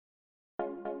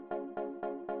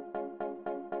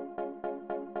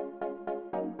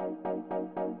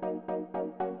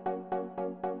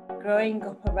growing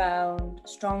up around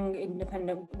strong,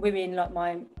 independent women like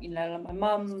my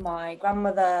mum, my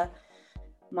grandmother,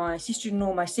 my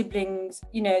sister-in-law, my siblings,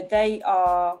 they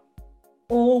are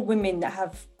all women that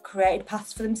have created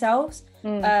paths for themselves.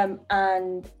 And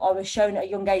I was shown at a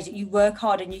young age that you work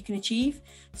hard and you can achieve.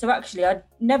 So actually, I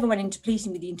never went into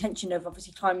policing with the intention of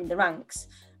obviously climbing the ranks.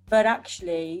 But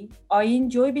actually, I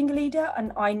enjoy being a leader,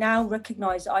 and I now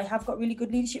recognise that I have got really good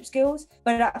leadership skills.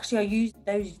 But actually, I use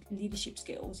those leadership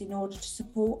skills in order to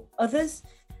support others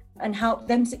and help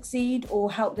them succeed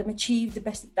or help them achieve the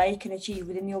best that they can achieve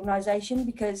within the organisation.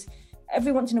 Because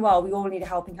every once in a while, we all need a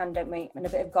helping hand, don't we? And a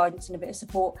bit of guidance and a bit of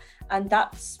support. And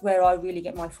that's where I really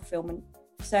get my fulfilment.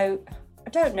 So I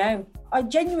don't know. I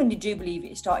genuinely do believe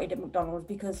it started at McDonald's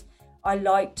because I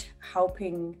liked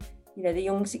helping the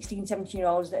young 16,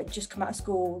 17-year-olds that had just come out of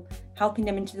school, helping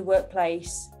them into the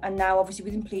workplace. And now obviously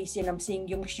within policing, I'm seeing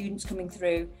young students coming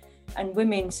through and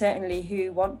women certainly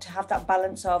who want to have that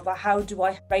balance of how do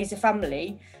I raise a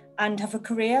family and have a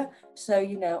career.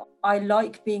 So, I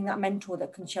like being that mentor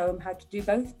that can show them how to do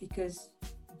both, because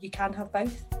you can have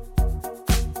both.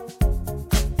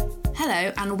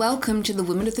 Hello and welcome to the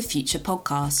Women of the Future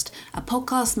podcast, a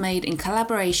podcast made in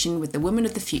collaboration with the Women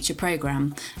of the Future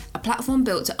programme, a platform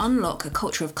built to unlock a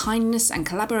culture of kindness and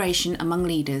collaboration among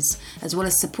leaders, as well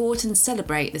as support and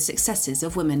celebrate the successes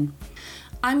of women.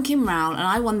 I'm Kim Rowell and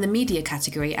I won the media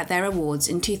category at their awards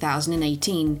in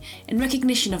 2018 in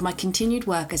recognition of my continued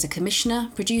work as a commissioner,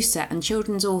 producer and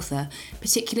children's author,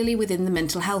 particularly within the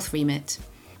mental health remit.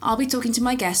 I'll be talking to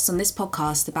my guests on this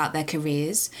podcast about their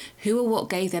careers, who or what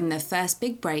gave them their first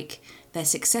big break, their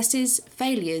successes,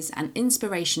 failures and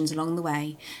inspirations along the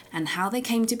way, and how they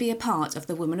came to be a part of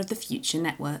the Women of the Future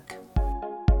network.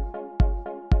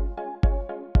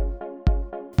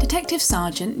 Detective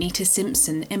Sergeant Nita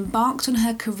Simpson embarked on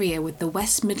her career with the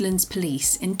West Midlands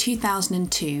Police in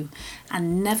 2002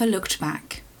 and never looked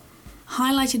back.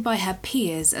 Highlighted by her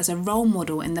peers as a role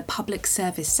model in the public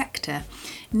service sector,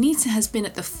 Nita has been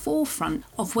at the forefront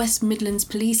of West Midlands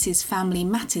Police's Family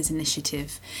Matters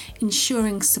initiative,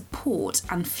 ensuring support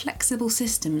and flexible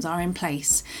systems are in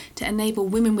place to enable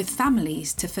women with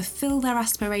families to fulfil their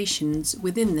aspirations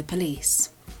within the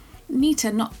police.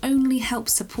 Nita not only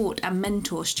helps support and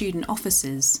mentor student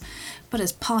officers, but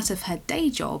as part of her day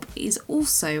job is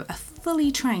also a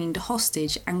fully trained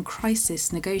hostage and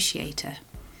crisis negotiator.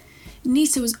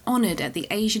 Nita was honoured at the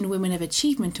Asian Women of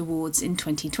Achievement Awards in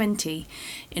 2020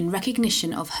 in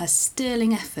recognition of her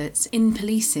sterling efforts in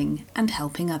policing and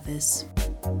helping others.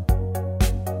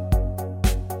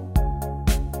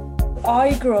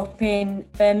 I grew up in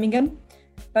Birmingham.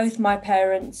 Both my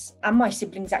parents and my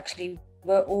siblings actually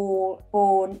were all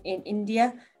born in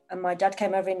India, and my dad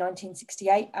came over in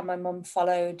 1968 and my mum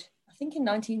followed, I think, in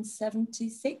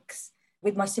 1976.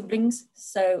 With my siblings,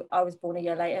 so I was born a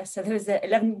year later. So there was an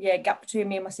 11-year gap between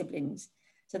me and my siblings.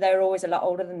 So they were always a lot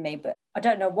older than me, but I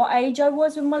don't know what age I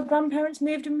was when my grandparents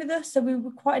moved in with us. So we were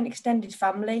quite an extended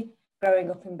family growing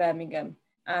up in Birmingham.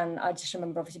 And I just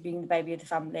remember obviously being the baby of the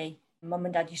family. Mum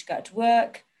and dad used to go out to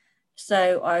work.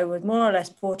 So I was more or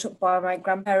less brought up by my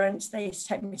grandparents. They used to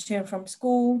take me to and from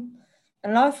school.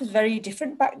 And life was very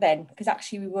different back then because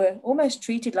actually we were almost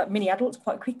treated like mini adults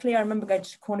quite quickly. I remember going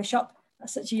to the corner shop at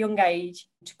such a young age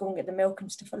to go and get the milk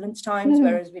and stuff at lunch times,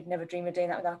 whereas we'd never dream of doing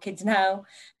that with our kids now.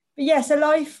 But yeah, so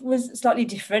life was slightly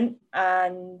different,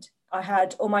 and I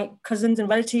had all my cousins and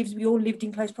relatives. We all lived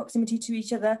in close proximity to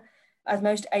each other, as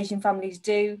most Asian families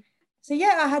do. So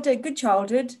yeah, I had a good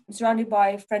childhood, surrounded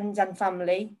by friends and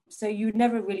family. So you're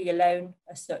never really alone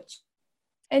as such.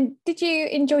 And did you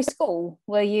enjoy school?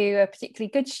 Were you a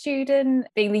particularly good student?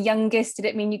 Being the youngest, did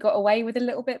it mean you got away with a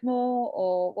little bit more?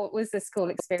 Or what was the school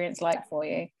experience like for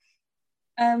you?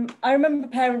 I remember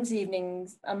parents'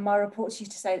 evenings, and my reports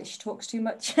used to say that she talks too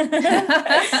much. So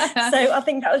I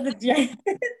think that was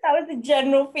the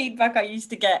general feedback I used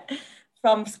to get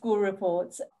from school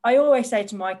reports. I always say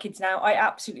to my kids now, I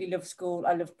absolutely love school.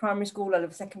 I love primary school. I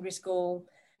love secondary school.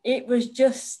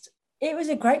 It was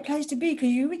a great place to be because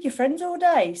you were with your friends all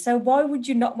day. So why would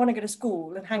you not want to go to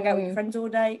school and hang out with your friends all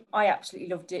day? I absolutely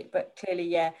loved it. But clearly,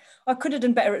 yeah, I could have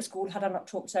done better at school had I not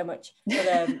talked so much. But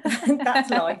that's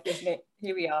life, isn't it?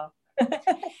 Here we are.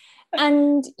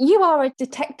 And you are a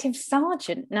detective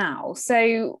sergeant now.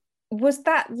 So was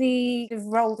that the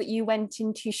role that you went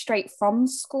into straight from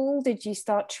school? Did you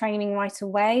start training right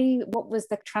away? What was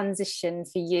the transition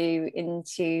for you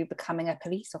into becoming a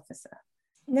police officer?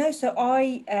 No, so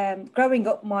growing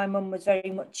up, my mum was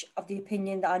very much of the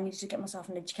opinion that I needed to get myself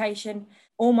an education.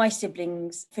 All my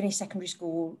siblings finished secondary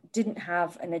school, didn't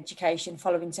have an education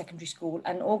following secondary school,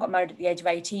 and all got married at the age of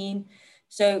 18.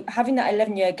 So having that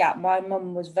 11-year gap, my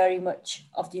mum was very much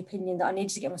of the opinion that I needed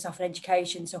to get myself an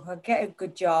education so I could get a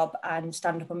good job and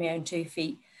stand up on my own 2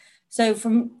 feet. So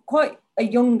from quite a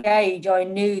young age, I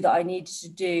knew that I needed to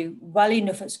do well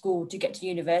enough at school to get to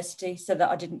university so that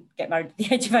I didn't get married at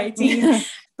the age of 18.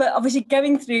 But obviously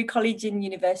going through college and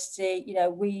university,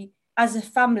 we, as a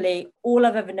family, all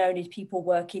I've ever known is people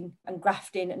working and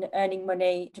grafting and earning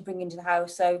money to bring into the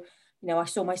house. So, I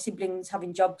saw my siblings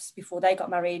having jobs before they got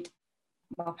married.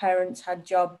 My parents had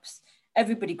jobs,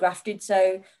 everybody grafted.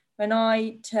 So when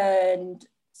I turned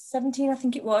 17, I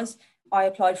think it was, I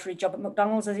applied for a job at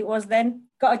McDonald's as it was then,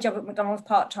 got a job at McDonald's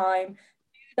part-time,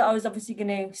 that I was obviously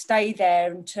going to stay there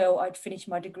until I'd finished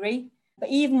my degree. But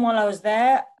even while I was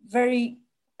there, very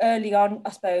early on, I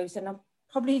suppose, and I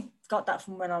probably got that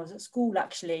from when I was at school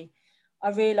actually, I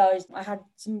realised I had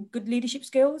some good leadership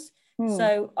skills.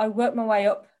 So I worked my way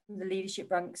up the leadership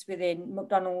ranks within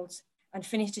McDonald's and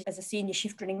finished as a senior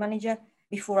shift running manager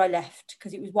before I left,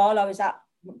 because it was while I was at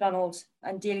McDonald's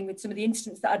and dealing with some of the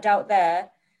incidents that I dealt there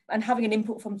and having an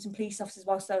input from some police officers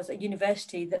whilst I was at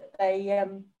university that they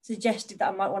suggested that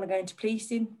I might want to go into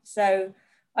policing. So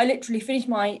I literally finished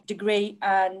my degree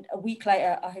and a week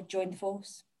later I had joined the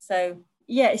force. So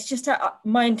yeah, it's just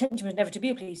my intention was never to be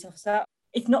a police officer.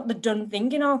 It's not the done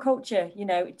thing in our culture,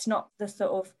 it's not the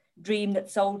sort of dream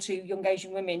that's sold to young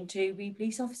Asian women to be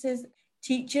police officers.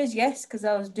 Teachers, yes, because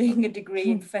I was doing a degree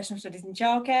in professional studies in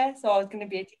childcare, so I was going to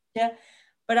be a teacher.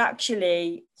 But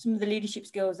actually, some of the leadership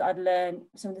skills that I'd learned,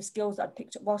 some of the skills that I'd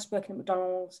picked up whilst working at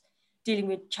McDonald's, dealing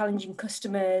with challenging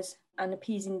customers and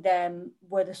appeasing them,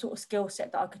 were the sort of skill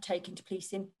set that I could take into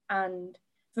policing. And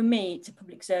for me, it's a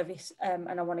public service, and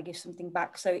I want to give something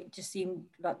back. So it just seemed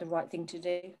like the right thing to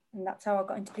do. And that's how I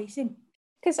got into policing.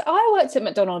 Because I worked at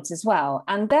McDonald's as well,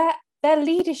 and their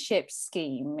leadership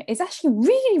scheme is actually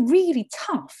really, really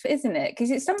tough, isn't it?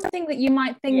 Because it's something that you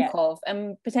might think of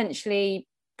and potentially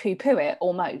poo-poo it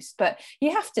almost, but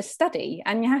you have to study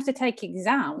and you have to take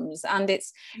exams, and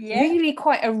it's really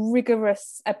quite a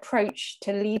rigorous approach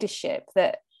to leadership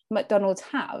that McDonald's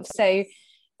have. So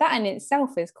that in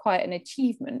itself is quite an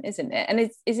achievement, isn't it?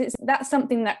 And is that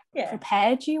something that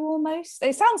prepared you almost?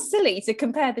 It sounds silly to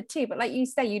compare the two, but like you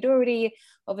say, you'd already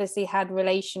obviously had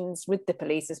relations with the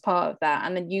police as part of that,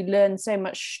 and then you learned so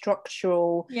much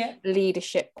structural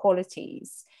leadership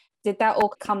qualities. Did that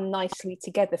all come nicely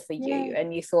together for you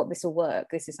and you thought, this will work,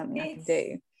 this is something I can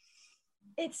do?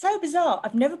 It's so bizarre.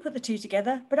 I've never put the two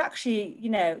together, but actually,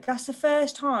 that's the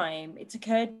first time it's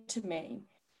occurred to me.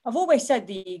 I've always said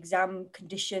the exam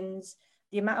conditions,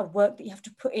 the amount of work that you have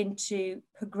to put in to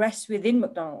progress within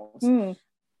McDonald's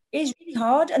is really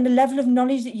hard, and the level of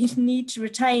knowledge that you need to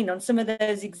retain on some of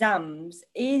those exams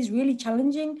is really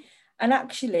challenging. And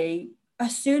actually,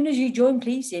 as soon as you join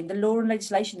policing, the law and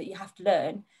legislation that you have to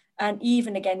learn, and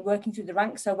even again working through the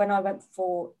ranks. So when I went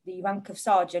for the rank of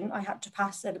sergeant, I had to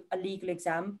pass a legal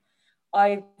exam.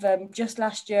 I've just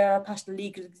last year I passed a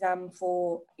legal exam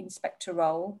for inspector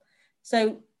role.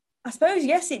 So I suppose,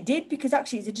 yes, it did, because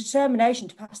actually it's a determination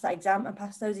to pass that exam and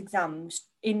pass those exams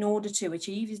in order to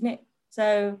achieve, isn't it?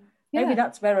 So maybe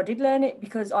that's where I did learn it,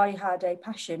 because I had a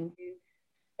passion to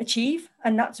achieve,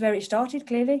 and that's where it started,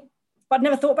 clearly. But I'd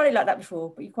never thought about it like that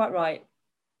before, but you're quite right.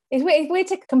 It's weird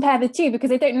to compare the two because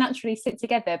they don't naturally sit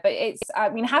together, but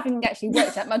having actually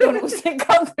worked at McDonald's and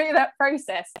gone through that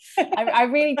process, I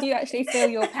really do actually feel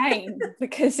your pain,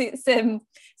 because it's almost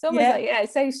like,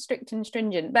 it's so strict and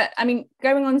stringent. But I mean,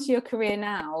 going on to your career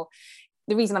now,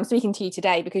 the reason I'm speaking to you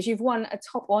today, because you've won a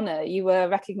top honour. You were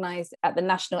recognised at the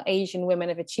National Asian Women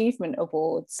of Achievement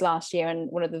Awards last year in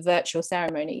one of the virtual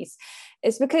ceremonies.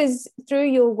 It's because through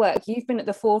your work, you've been at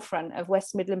the forefront of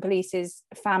West Midland Police's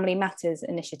Family Matters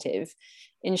initiative,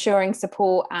 ensuring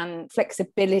support and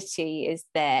flexibility is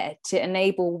there to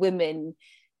enable women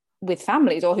with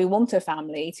families or who want a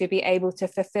family to be able to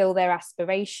fulfil their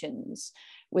aspirations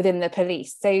within the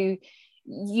police. So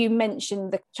you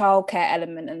mentioned the childcare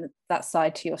element and that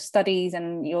side to your studies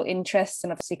and your interests,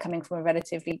 and obviously coming from a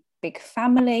relatively big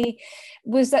family.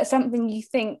 Was that something you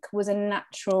think was a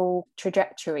natural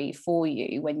trajectory for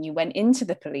you when you went into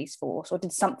the police force, or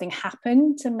did something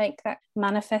happen to make that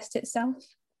manifest itself?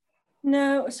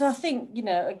 No, so I think,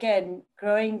 again,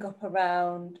 growing up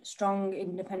around strong,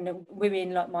 independent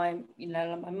women like my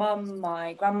mum,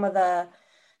 my grandmother,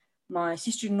 my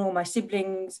sister-in-law, my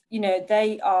siblings,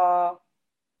 they are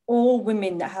all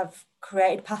women that have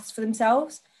created paths for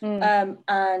themselves.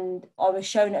 And I was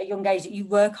shown at a young age that you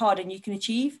work hard and you can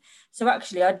achieve. So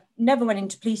actually, I never went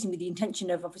into policing with the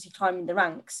intention of obviously climbing the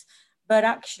ranks, But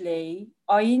actually,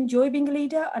 I enjoy being a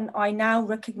leader, and I now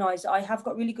recognise I have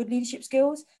got really good leadership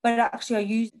skills, but actually I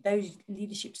use those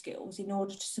leadership skills in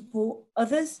order to support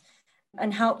others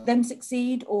and help them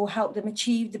succeed or help them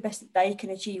achieve the best that they can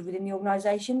achieve within the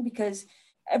organisation, because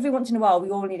every once in a while we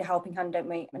all need a helping hand, don't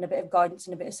we, and a bit of guidance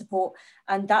and a bit of support,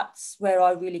 and that's where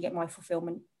I really get my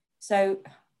fulfilment. So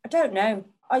I don't know,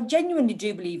 I genuinely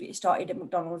do believe it started at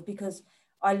McDonald's because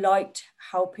I liked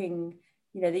helping,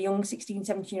 you know, the young 16,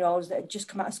 17-year-olds that had just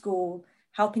come out of school,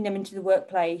 helping them into the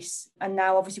workplace. And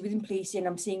now obviously within policing,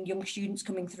 I'm seeing young students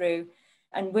coming through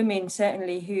and women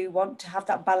certainly who want to have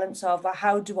that balance of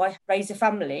how do I raise a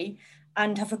family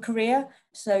and have a career.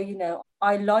 So, you know,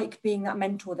 I like being that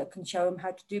mentor that can show them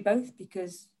how to do both,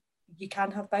 because you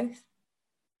can have both.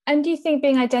 And do you think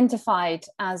being identified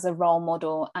as a role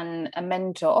model and a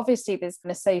mentor, obviously there's an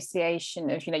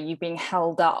association of, you know, you being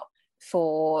held up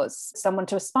for someone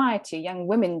to aspire to, young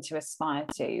women to aspire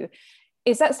to.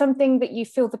 Is that something that you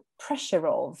feel the pressure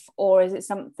of? Or is it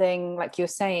something, like you're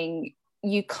saying,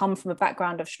 you come from a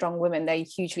background of strong women, they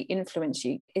hugely influence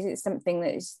you? Is it something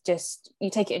that is just,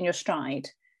 you take it in your stride?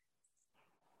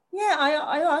 Yeah,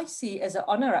 I see it as an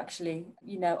honour, actually.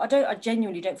 You know, I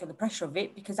genuinely don't feel the pressure of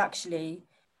it, because actually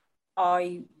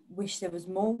I wish there was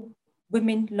more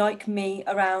women like me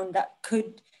around that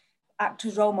could act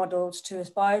as role models to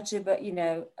aspire to. But, you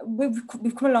know, we've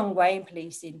come a long way in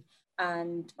policing,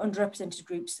 and underrepresented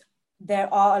groups,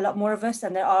 there are a lot more of us,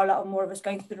 and there are a lot more of us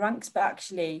going through the ranks. But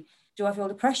actually, do I feel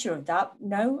the pressure of that?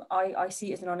 No, I see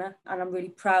it as an honour, and I'm really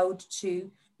proud to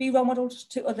be role models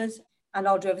to others, and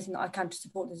I'll do everything that I can to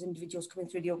support those individuals coming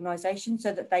through the organisation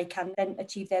so that they can then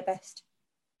achieve their best.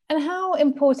 And how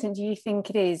important do you think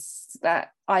it is,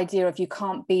 that idea of you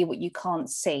can't be what you can't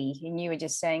see? And you were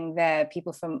just saying there,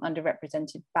 people from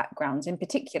underrepresented backgrounds in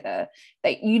particular,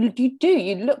 that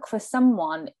you look for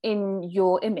someone in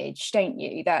your image, don't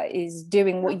you, that is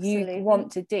doing what Absolutely. you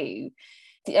want to do.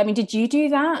 I mean, did you do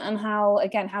that? And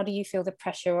how do you feel the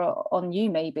pressure on you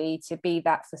maybe to be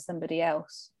that for somebody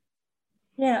else?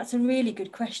 Yeah, that's a really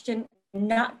good question.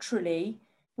 Naturally,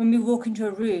 when we walk into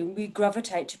a room, we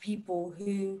gravitate to people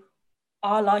who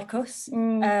are like us.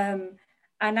 And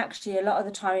actually, a lot of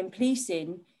the time in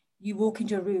policing, you walk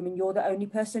into a room and you're the only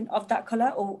person of that colour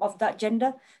or of that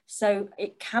gender. So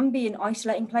it can be an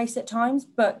isolating place at times,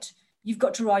 but you've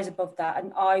got to rise above that.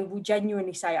 And I will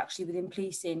genuinely say, actually, within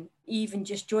policing, even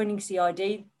just joining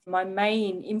CID, my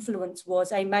main influence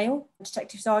was a male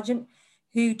detective sergeant,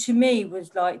 who to me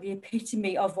was like the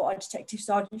epitome of what a detective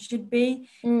sergeant should be.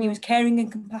 He was caring and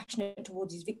compassionate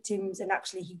towards his victims, and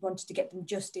actually he wanted to get them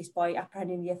justice by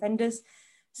apprehending the offenders.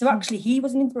 So actually he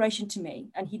was an inspiration to me,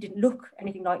 and he didn't look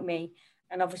anything like me,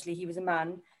 and obviously he was a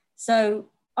man. So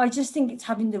I just think it's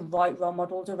having the right role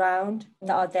models around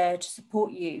that are there to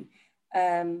support you.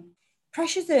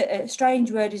 Pressure's a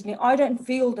strange word, isn't it? I don't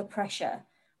feel the pressure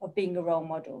of being a role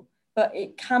model, but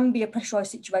it can be a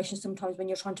pressurized situation sometimes when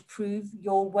you're trying to prove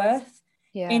your worth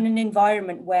in an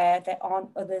environment where there aren't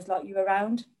others like you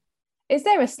around. Is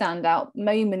there a standout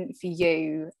moment for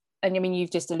you? And I mean,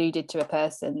 you've just alluded to a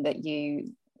person that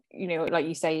you know, like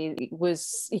you say,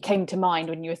 it came to mind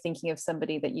when you were thinking of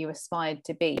somebody that you aspired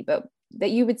to be, but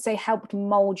that you would say helped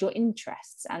mold your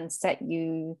interests and set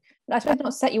you, I suppose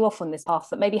not set you off on this path,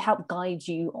 but maybe help guide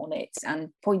you on it and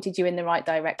pointed you in the right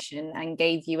direction and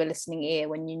gave you a listening ear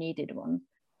when you needed one?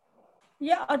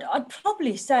 Yeah, I'd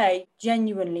probably say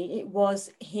genuinely it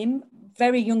was him.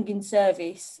 Very young in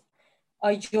service,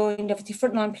 I joined obviously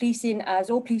frontline policing, as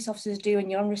all police officers do,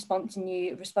 and you're on response and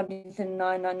you're responding to the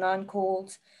 999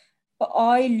 calls. But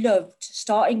I loved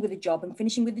starting with a job and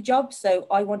finishing with the job. So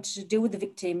I wanted to deal with the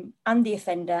victim and the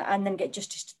offender and then get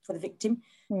justice for the victim.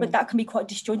 But that can be quite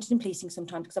disjointed in policing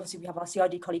sometimes, because obviously we have our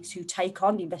CID colleagues who take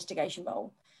on the investigation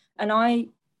role. And I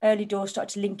early doors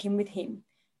started to link in with him.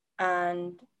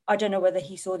 And I don't know whether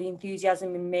he saw the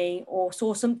enthusiasm in me or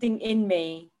saw something in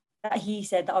me that he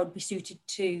said that I would be suited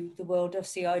to the world of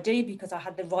CID because I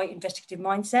had the right investigative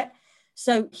mindset.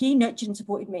 So he nurtured and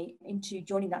supported me into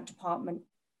joining that department.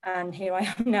 And here I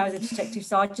am now as a detective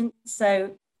sergeant.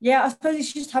 So yeah, I suppose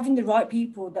it's just having the right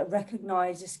people that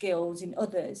recognise the skills in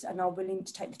others and are willing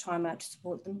to take the time out to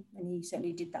support them. And he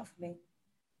certainly did that for me.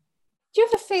 Do you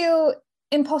ever feel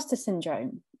imposter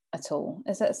syndrome at all?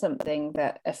 Is that something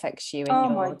that affects you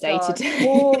in your day-to-day?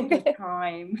 All the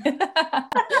time.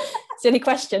 Silly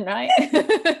question, right?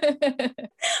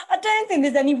 I don't think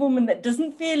there's any woman that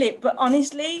doesn't feel it, but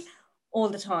honestly, all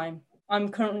the time. I'm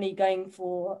currently going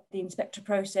for the inspector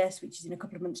process, which is in a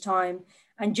couple of months' time.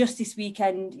 And just this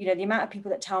weekend, you know, the amount of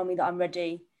people that tell me that I'm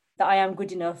ready, that I am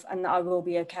good enough and that I will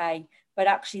be okay. But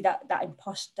actually that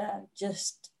imposter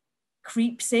just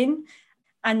creeps in.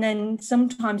 And then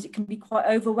sometimes it can be quite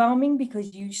overwhelming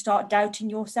because you start doubting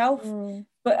yourself.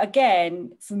 But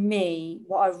again, for me,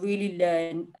 what I really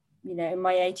learned, in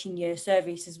my 18-year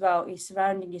service as well, is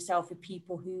surrounding yourself with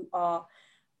people who are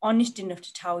honest enough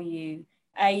to tell you,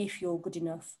 A, if you're good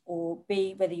enough, or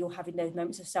B, whether you're having those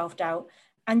moments of self-doubt,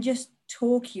 and just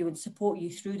talk you and support you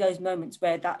through those moments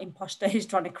where that imposter is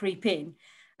trying to creep in,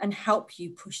 and help you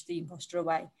push the imposter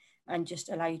away and just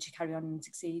allow you to carry on and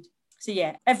succeed. So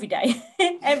yeah, every day,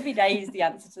 every day is the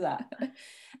answer to that.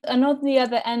 And on the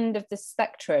other end of the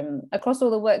spectrum, across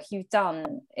all the work you've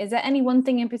done, is there any one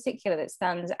thing in particular that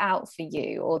stands out for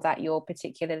you or that you're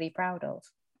particularly proud of?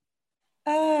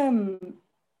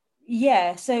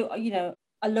 Yeah, so,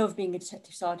 I love being a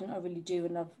detective sergeant, I really do,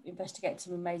 and I've investigated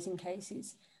some amazing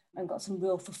cases and got some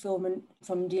real fulfillment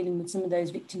from dealing with some of those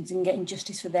victims and getting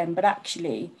justice for them. But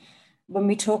actually, when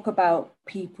we talk about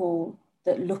people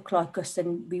that look like us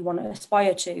and we want to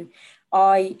aspire to,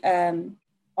 I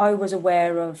was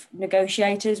aware of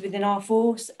negotiators within our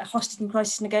force, hostage and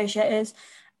crisis negotiators,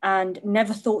 and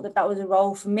never thought that was a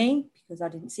role for me because I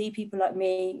didn't see people like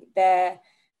me there,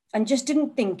 and just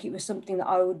didn't think it was something that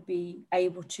I would be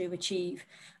able to achieve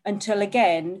until,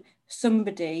 again,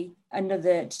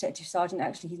 another detective sergeant,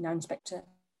 actually he's now inspector,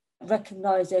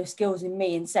 recognised those skills in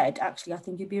me and said, actually, I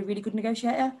think you'd be a really good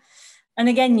negotiator. And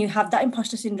again, you have that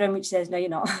imposter syndrome, which says, no, you're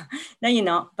not. No, you're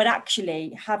not. But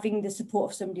actually, having the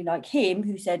support of somebody like him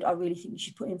who said, I really think you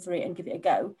should put in for it and give it a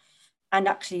go. And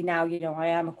actually now, I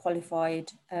am a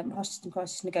qualified hostage and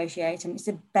crisis negotiator, and it's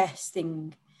the best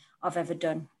thing I've ever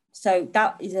done. So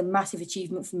that is a massive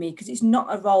achievement for me because it's not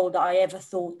a role that I ever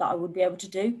thought that I would be able to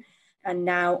do. And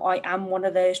now I am one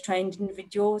of those trained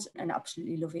individuals and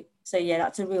absolutely love it. So yeah,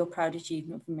 that's a real proud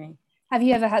achievement for me. Have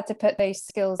you ever had to put those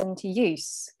skills into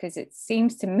use? Because it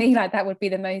seems to me like that would be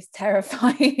the most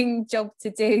terrifying job to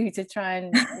do, to try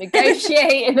and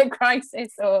negotiate in a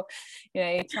crisis or,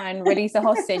 try and release a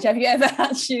hostage. Have you ever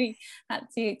actually had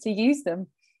to use them?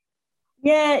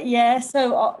 Yeah.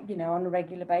 So, on a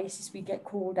regular basis, we get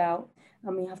called out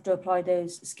and we have to apply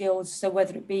those skills. So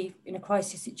whether it be in a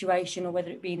crisis situation or whether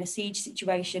it be in a siege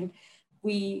situation,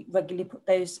 we regularly put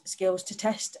those skills to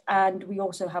test. And we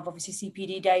also have obviously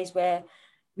CPD days where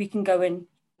we can go and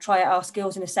try out our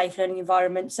skills in a safe learning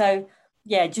environment. So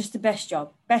yeah, just the best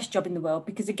job in the world,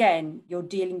 because again, you're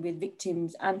dealing with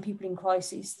victims and people in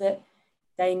crisis that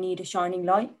they need a shining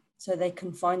light so they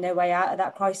can find their way out of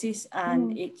that crisis.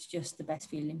 And it's just the best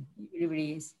feeling. It really,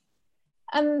 really is.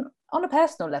 On a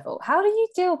personal level, how do you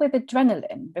deal with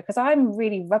adrenaline? Because I'm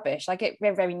really rubbish. I get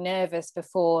very, very nervous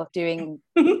before doing,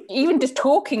 even just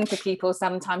talking to people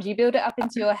sometimes. You build it up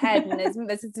into your head and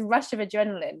there's this rush of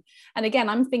adrenaline. And again,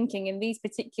 I'm thinking in these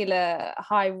particular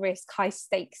high risk, high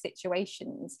stakes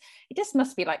situations, it just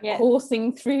must be like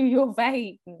coursing through your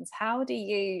veins. How do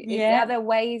you, is there other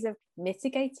ways of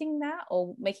mitigating that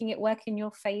or making it work in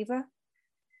your favour?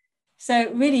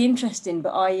 So really interesting,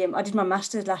 but I did my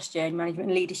master's last year in management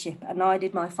and leadership, and I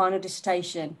did my final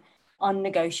dissertation on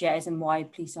negotiators and why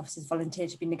police officers volunteer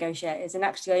to be negotiators. And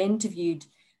actually I interviewed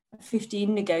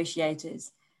 15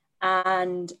 negotiators,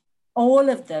 and all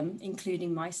of them,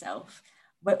 including myself,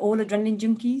 were all adrenaline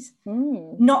junkies.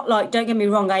 Not like, don't get me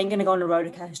wrong, I ain't going to go on a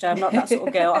roller coaster. I'm not that sort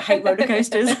of girl. I hate roller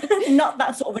coasters. Not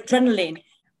that sort of adrenaline.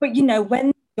 But,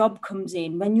 when job comes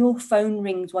in, when your phone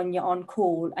rings when you're on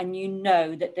call and you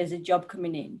know that there's a job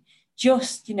coming in,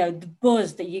 just the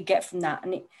buzz that you get from that,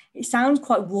 and it sounds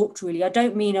quite warped really. I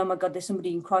don't mean, oh my god, there's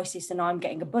somebody in crisis and I'm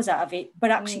getting a buzz out of it,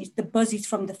 but actually the buzz is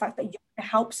from the fact that you're going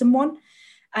to help someone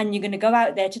and you're going to go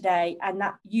out there today, and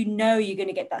that you're going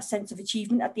to get that sense of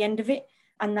achievement at the end of it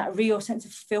and that real sense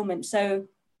of fulfillment. So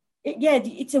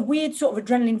it's a weird sort of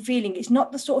adrenaline feeling. It's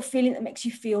not the sort of feeling that makes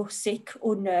you feel sick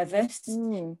or nervous.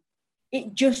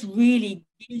 It just really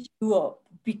gives you up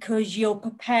because you're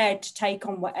prepared to take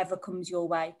on whatever comes your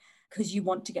way because you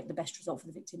want to get the best result for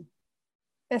the victim.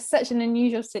 It's such an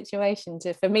unusual situation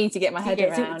for me to get my head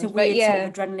around. It's a weird sort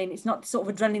of adrenaline. It's not the sort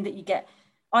of adrenaline that you get.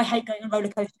 I hate going on roller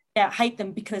coasters. Yeah, I hate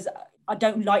them because I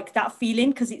don't like that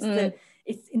feeling because it's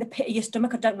in the pit of your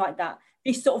stomach. I don't like that.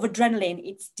 This sort of adrenaline,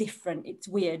 it's different. It's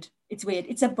weird.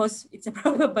 It's a buzz. It's a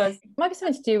proper buzz. It might be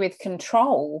something to do with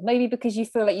control, maybe because you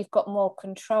feel like you've got more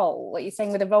control. Like you're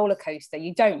saying with a roller coaster,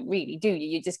 you don't really, do you?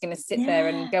 You're just going to sit there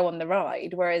and go on the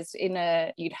ride. Whereas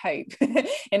you'd hope,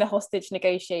 in a hostage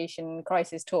negotiation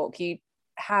crisis talk, you've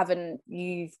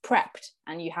prepped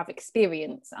and you have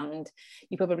experience and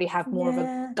you probably have more of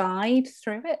a guide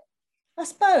through it. I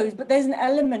suppose, but there's an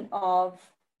element of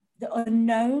the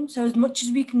unknown. So as much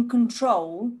as we can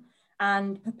control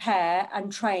and prepare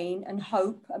and train and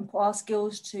hope and put our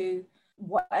skills to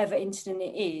whatever incident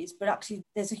it is, but actually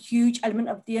there's a huge element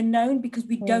of the unknown because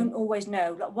we don't always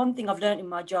know. Like, one thing I've learned in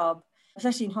my job,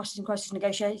 especially in hostage and crisis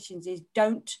negotiations, is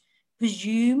don't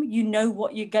presume you know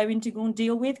what you're going to go and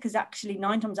deal with, because actually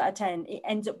 9 times out of 10 it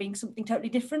ends up being something totally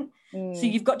different. So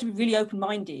you've got to be really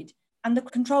open-minded, and the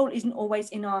control isn't always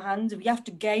in our hands. We have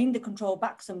to gain the control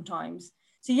back sometimes.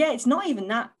 So yeah, it's not even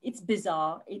that, it's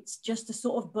bizarre, it's just the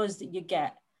sort of buzz that you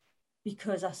get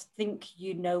because I think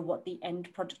you know what the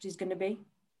end product is going to be,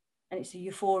 and it's the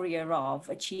euphoria of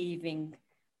achieving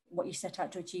what you set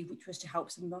out to achieve, which was to help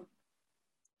someone.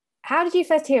 How did you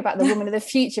first hear about the Women of the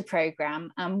Future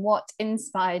programme, and what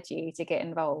inspired you to get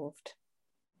involved?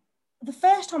 The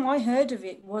first time I heard of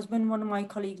it was when one of my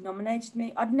colleagues nominated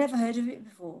me. I'd never heard of it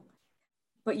before.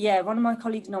 But yeah, one of my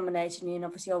colleagues nominated me, and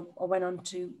obviously I went on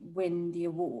to win the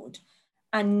award.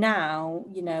 And now,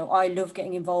 you know, I love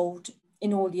getting involved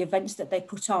in all the events that they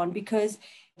put on, because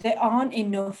there aren't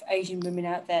enough Asian women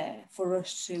out there for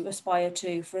us to aspire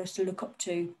to, for us to look up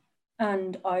to.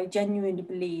 And I genuinely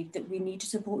believe that we need to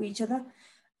support each other.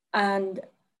 And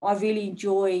I really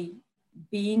enjoy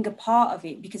being a part of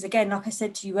it because, again, like I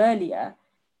said to you earlier,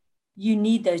 you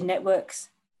need those networks.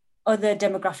 Other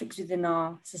demographics within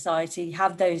our society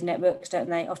have those networks, don't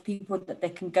they, of people that they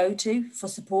can go to for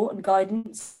support and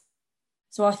guidance.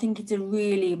 So I think it's a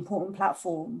really important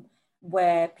platform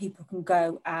where people can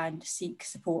go and seek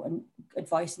support and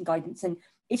advice and guidance. And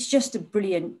it's just a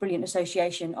brilliant, brilliant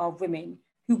association of women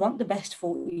who want the best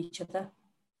for each other.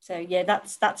 So yeah,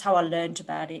 that's how I learned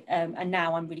about it. And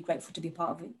now I'm really grateful to be a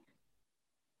part of it.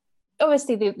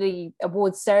 Obviously, the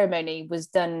awards ceremony was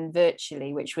done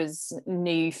virtually, which was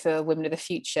new for Women of the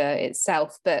Future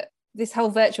itself. But this whole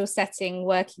virtual setting,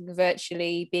 working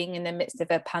virtually, being in the midst of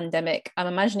a pandemic, I'm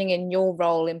imagining in your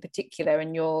role in particular,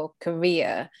 in your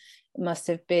career, it must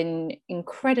have been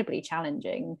incredibly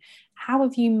challenging. How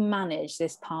have you managed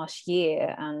this past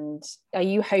year? And are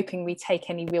you hoping we take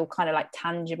any real kind of like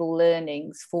tangible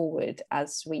learnings forward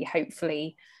as we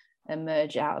hopefully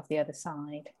emerge out of the other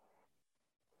side?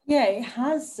 Yeah, it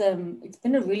has. It's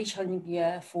been a really challenging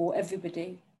year for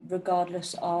everybody,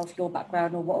 regardless of your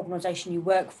background or what organisation you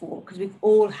work for, because we've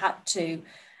all had to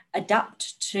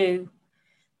adapt to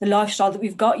the lifestyle that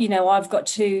we've got. You know, I've got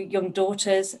 2 young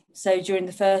daughters. So during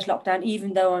the first lockdown,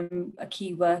 even though I'm a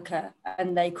key worker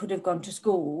and they could have gone to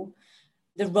school,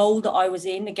 the role that I was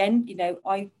in, again, you know,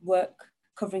 I work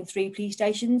covering 3 police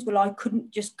stations. Well, I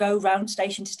couldn't just go round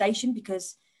station to station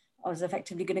because I was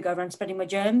effectively going to go around spreading my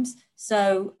germs.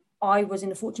 So I was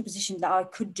in a fortunate position that I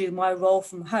could do my role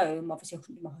from home. Obviously, I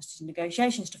couldn't do my hostage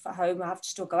negotiation stuff at home. I have to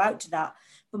still go out to that.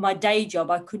 But my day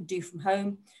job, I could do from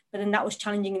home. But then that was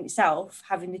challenging in itself,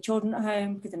 having the children at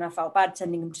home, because then I felt bad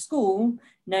sending them to school,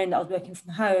 knowing that I was working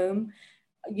from home.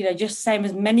 You know, just the same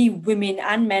as many women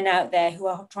and men out there who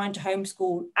are trying to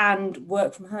homeschool and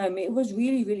work from home. It was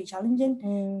really, really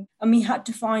challenging. And we had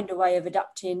to find a way of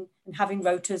adapting and having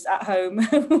rotas at home,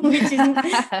 which isn't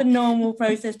the normal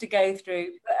process to go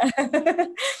through.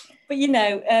 But you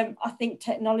know, I think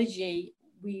technology,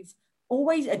 we've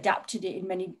always adapted it in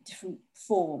many different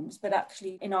forms, but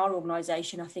actually in our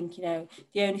organisation, I think, you know,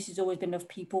 the onus has always been of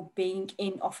people being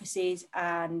in offices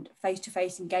and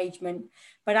face-to-face engagement,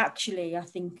 but actually I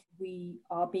think we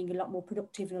are being a lot more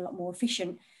productive and a lot more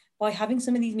efficient by having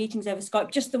some of these meetings over Skype,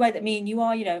 just the way that me and you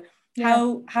are. You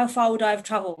know, how far would I have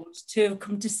travelled to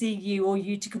come to see you, or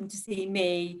you to come to see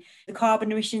me, the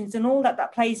carbon emissions and all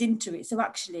that plays into it. So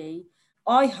actually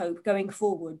I hope going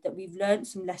forward that we've learned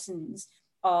some lessons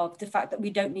of the fact that we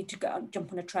don't need to go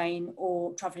jump on a train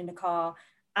or travel in a car.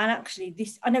 And actually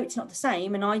this, I know it's not the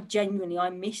same, and I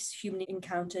miss human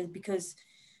encounters because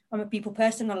I'm a people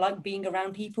person. I like being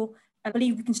around people. I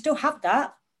believe we can still have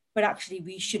that, but actually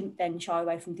we shouldn't then shy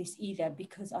away from this either,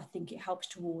 because I think it helps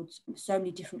towards so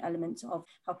many different elements of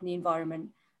helping the environment,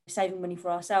 saving money for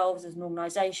ourselves as an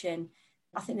organisation.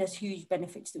 I think there's huge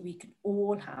benefits that we could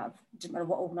all have, it doesn't matter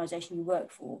what organisation you work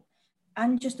for.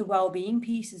 And just the well-being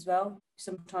piece as well.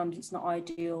 Sometimes it's not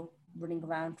ideal running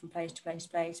around from place to place to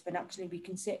place, but actually we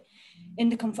can sit in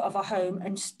the comfort of our home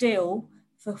and still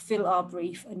fulfill our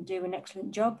brief and do an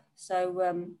excellent job.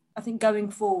 So I think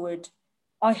going forward,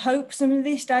 I hope some of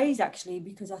this stays actually,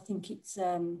 because I think it's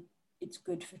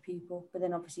good for people. But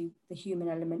then obviously the human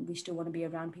element, we still want to be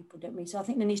around people, don't we? So I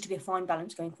think there needs to be a fine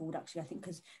balance going forward actually, I think,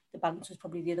 because the balance was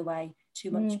probably the other way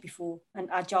too much before, and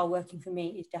agile working for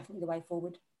me is definitely the way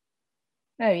forward.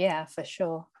 Oh yeah, for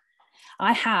sure.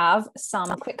 I have some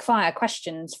quick fire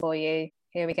questions for you.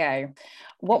 Here we go.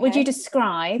 What would you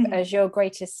describe as your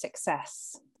greatest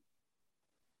success?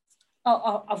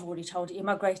 Oh, I've already told you.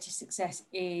 My greatest success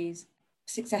is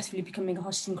successfully becoming a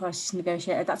hostage and crisis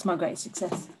negotiator. That's my greatest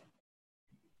success.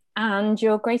 And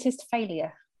your greatest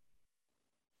failure?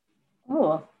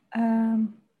 Oh,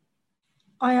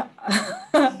 I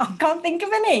I can't think of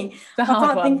any. The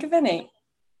hard one. Think of any.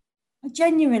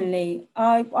 Genuinely,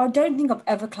 I don't think I've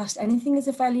ever classed anything as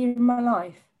a failure in my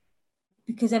life,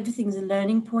 because everything's a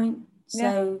learning point.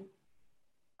 So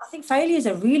I think failure is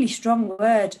a really strong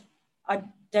word. I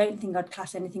don't think I'd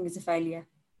class anything as a failure.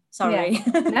 Sorry.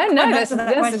 Yeah. No, that's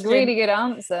a really good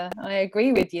answer. I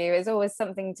agree with you. It's always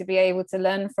something to be able to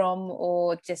learn from,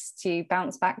 or just to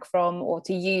bounce back from, or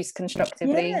to use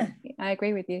constructively. Yeah. I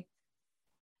agree with you.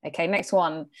 Okay, next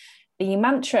one. The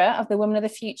mantra of the Women of the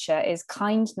Future is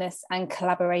kindness and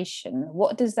collaboration.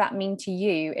 What does that mean to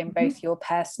you in both your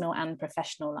personal and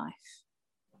professional life?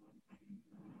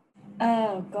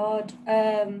 Oh, God.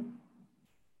 In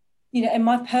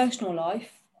my personal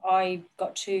life, I've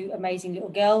got two amazing little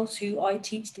girls who I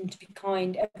teach them to be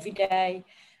kind every day.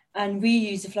 And we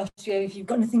use the philosophy of, if you've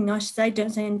got nothing nice to say, don't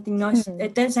say anything nice.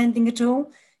 Don't say anything at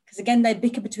all. Because again, they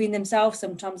bicker between themselves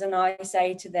sometimes. And I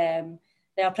say to them,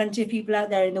 there are plenty of people out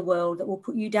there in the world that will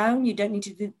put you down. You don't need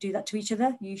to do that to each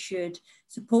other. You should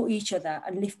support each other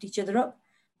and lift each other up.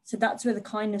 So that's where the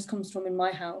kindness comes from in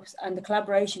my house. And the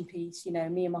collaboration piece,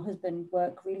 me and my husband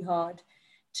work really hard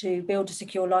to build a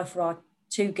secure life for our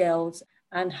two girls,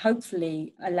 and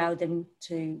hopefully allow them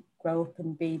to grow up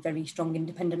and be very strong,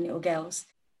 independent little girls.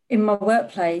 In my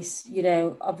workplace,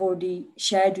 I've already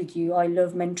shared with you, I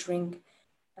love mentoring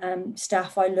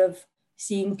staff. I love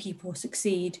seeing people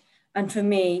succeed. And for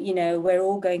me, we're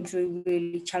all going through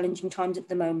really challenging times at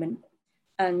the moment,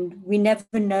 and we never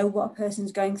know what a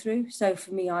person's going through. So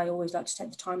for me, I always like to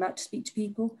take the time out to speak to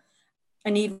people.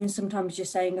 And even sometimes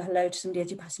just saying a hello to somebody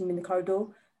as you're passing them in the corridor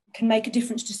can make a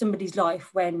difference to somebody's life,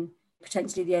 when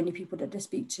potentially the only people that they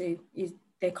speak to is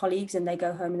their colleagues, and they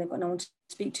go home and they've got no one to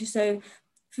speak to. So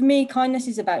for me, kindness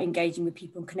is about engaging with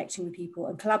people and connecting with people,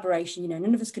 and collaboration.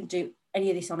 None of us can do any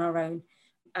of this on our own.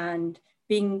 And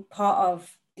being part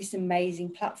of this amazing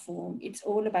platform, it's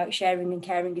all about sharing and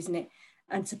caring, isn't it?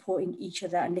 And supporting each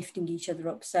other and lifting each other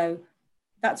up. So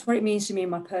that's what it means to me in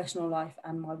my personal life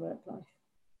and my work life.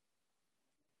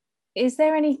 Is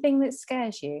there anything that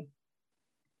scares you?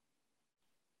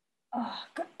 Oh,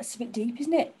 God, it's a bit deep,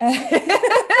 isn't it?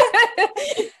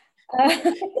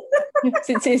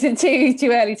 Is it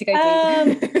too early to go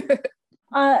deep?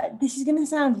 This is going to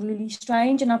sound really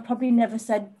strange, and I've probably never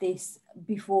said this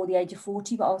before the age of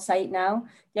 40, but I'll say it now.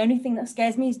 The only thing that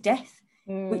scares me is death,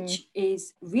 which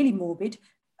is really morbid,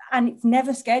 and it's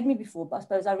never scared me before. But I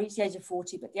suppose I reached the age of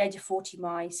 40, but at the age of 40,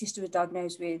 my sister was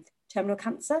diagnosed with terminal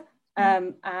cancer,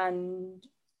 and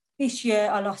this year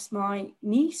I lost my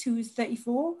niece, who was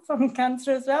 34, from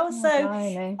cancer as well.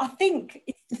 I think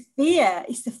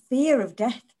it's the fear of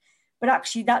death. But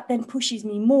actually that then pushes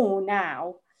me more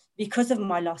now, because of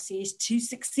my losses, to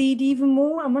succeed even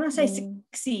more. And when I say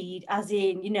succeed, as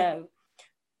in,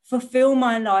 fulfill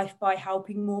my life by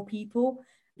helping more people,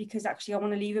 because actually I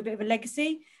want to leave a bit of a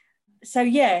legacy. So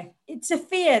yeah, it's a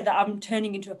fear that I'm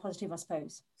turning into a positive, I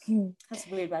suppose. That's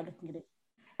a weird way of looking at it.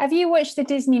 Have you watched the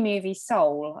Disney movie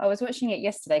Soul? I was watching it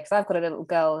yesterday because I've got a little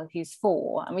girl who's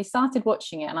 4, and we started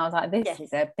watching it, and I was like, this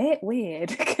is a bit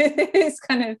weird. It's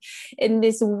kind of in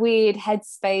this weird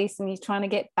headspace, and he's trying to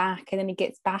get back, and then he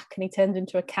gets back and he turns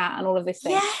into a cat and all of this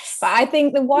thing. Yes. But I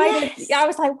think the wider, I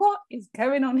was like, what is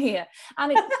going on here?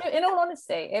 And in all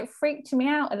honesty, it freaked me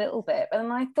out a little bit.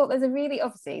 And I thought there's a really,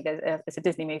 obviously, it's a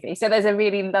Disney movie, so there's a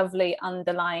really lovely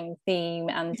underlying theme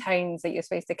and tones that you're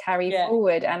supposed to carry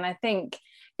forward. And I think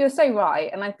you're so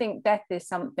right. And I think death is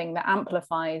something that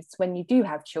amplifies when you do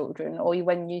have children, or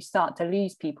when you start to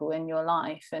lose people in your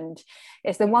life. And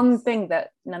it's the one thing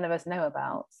that none of us know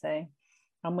about. So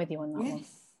I'm with you on that one.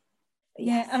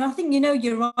 Yeah, and I think,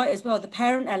 you're right as well, the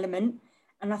parent element.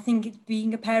 And I think it's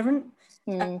being a parent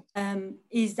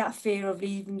is that fear of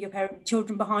leaving your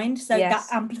children behind. So that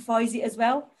amplifies it as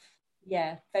well.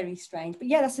 Yeah, very strange. But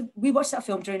yeah, we watched that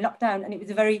film during lockdown, and it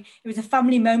was a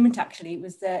family moment, actually.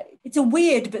 It's a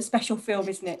weird but special film,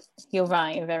 isn't it? You're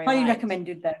right, you're very highly right.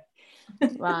 recommended though.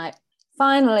 Right.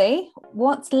 Finally,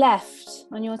 what's left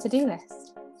on your to-do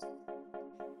list?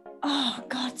 Oh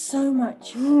God, so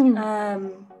much.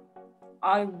 Again,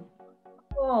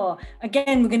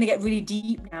 we're going to get really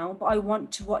deep now, but I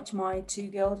want to watch my two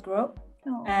girls grow up.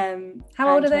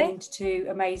 How old are they? Into two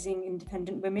amazing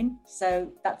independent women.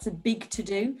 So that's a big to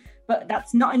do, but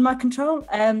that's not in my control.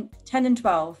 10 and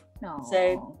 12. Aww.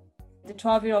 So the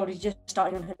 12-year-old is just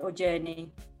starting on her little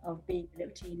journey of being a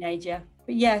little teenager.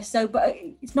 But but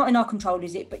it's not in our control,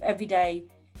 is it? But every day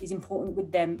is important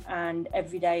with them, and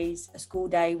every day is a school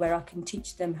day where I can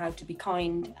teach them how to be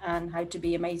kind and how to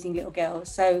be amazing little girls.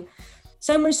 So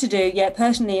So much to do, yeah,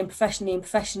 personally and professionally. And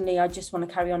professionally, I just want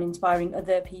to carry on inspiring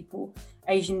other people,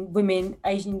 Asian women,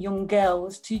 Asian young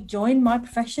girls, to join my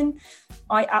profession.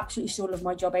 I absolutely still love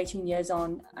my job 18 years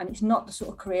on, and it's not the sort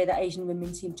of career that Asian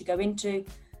women seem to go into,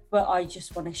 but I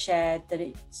just want to share that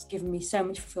it's given me so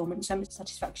much fulfillment, so much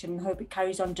satisfaction, and hope it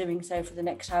carries on doing so for the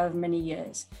next however many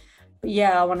years. But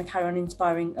yeah, I want to carry on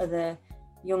inspiring other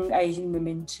young Asian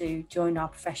women to join our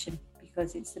profession,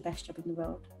 because it's the best job in the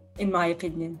world, in my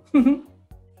opinion.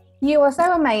 You are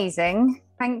so amazing.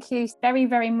 Thank you very,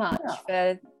 very much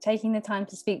for taking the time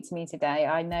to speak to me today.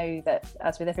 I know that,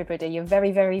 as with everybody, you're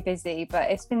very, very busy, but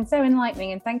it's been so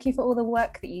enlightening, and thank you for all the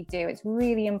work that you do. It's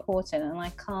really important, and I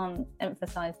can't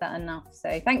emphasize that enough.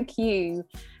 So thank you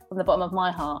from the bottom of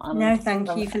my heart. No,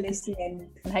 thank you for listening.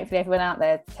 And hopefully everyone out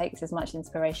there takes as much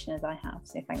inspiration as I have.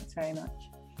 So thanks very much.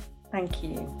 Thank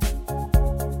you.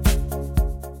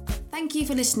 Thank you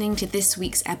for listening to this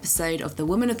week's episode of the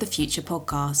Women of the Future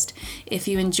podcast. If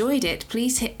you enjoyed it,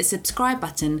 please hit the subscribe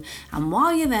button, and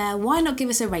while you're there, why not give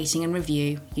us a rating and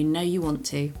review? You know you want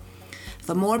to.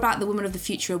 For more about the Women of the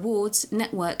Future Awards,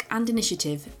 network and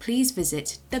initiative, please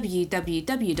visit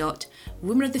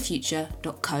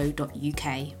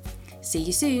www.womenofthefuture.co.uk. See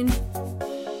you soon.